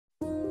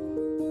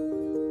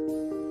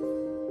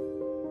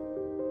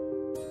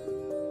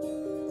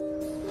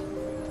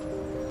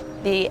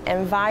The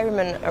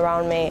environment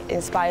around me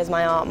inspires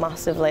my art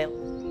massively.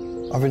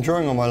 I've been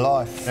drawing all my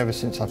life, ever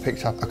since I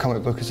picked up a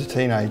comic book as a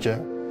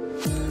teenager.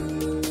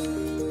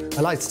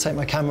 I like to take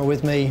my camera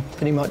with me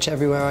pretty much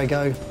everywhere I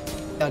go.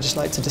 I just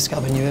like to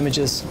discover new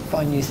images,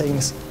 find new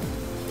things.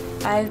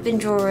 I've been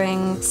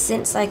drawing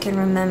since I can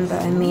remember.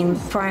 I mean,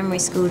 primary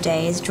school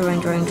days, drawing.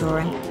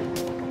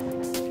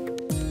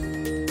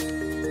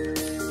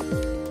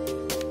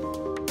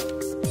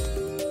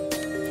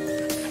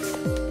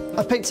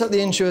 I picked up the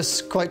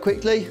Intuos quite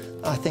quickly.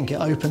 I think it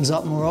opens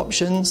up more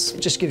options.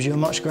 It just gives you a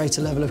much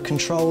greater level of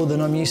control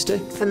than I'm used to.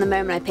 From the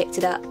moment I picked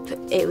it up,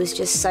 it was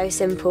just so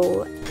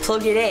simple.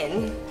 Plug it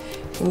in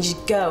and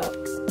just go.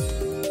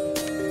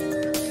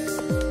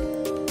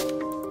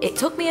 It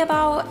took me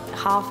about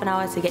half an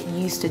hour to get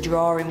used to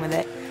drawing with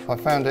it. I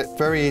found it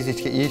very easy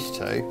to get used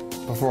to.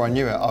 Before I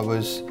knew it, I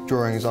was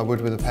drawing as I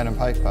would with a pen and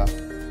paper.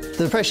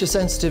 The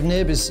pressure-sensitive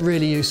nib is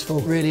really useful,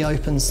 really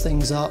opens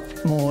things up,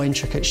 more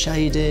intricate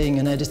shading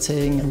and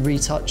editing and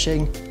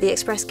retouching. The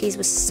express keys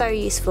were so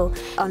useful,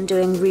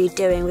 undoing,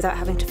 redoing without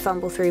having to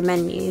fumble through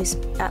menus.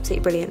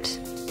 Absolutely brilliant.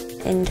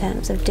 In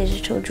terms of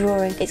digital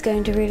drawing, it's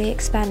going to really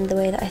expand the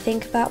way that I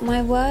think about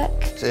my work.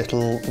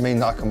 It'll mean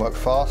that I can work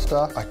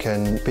faster, I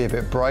can be a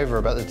bit braver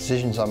about the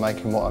decisions I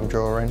make and what I'm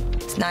drawing.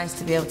 It's nice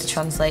to be able to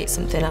translate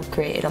something I've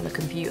created on the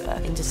computer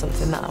into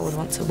something that I would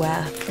want to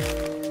wear.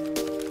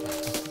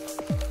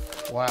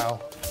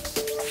 Wow.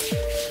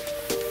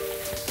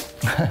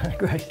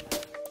 Great.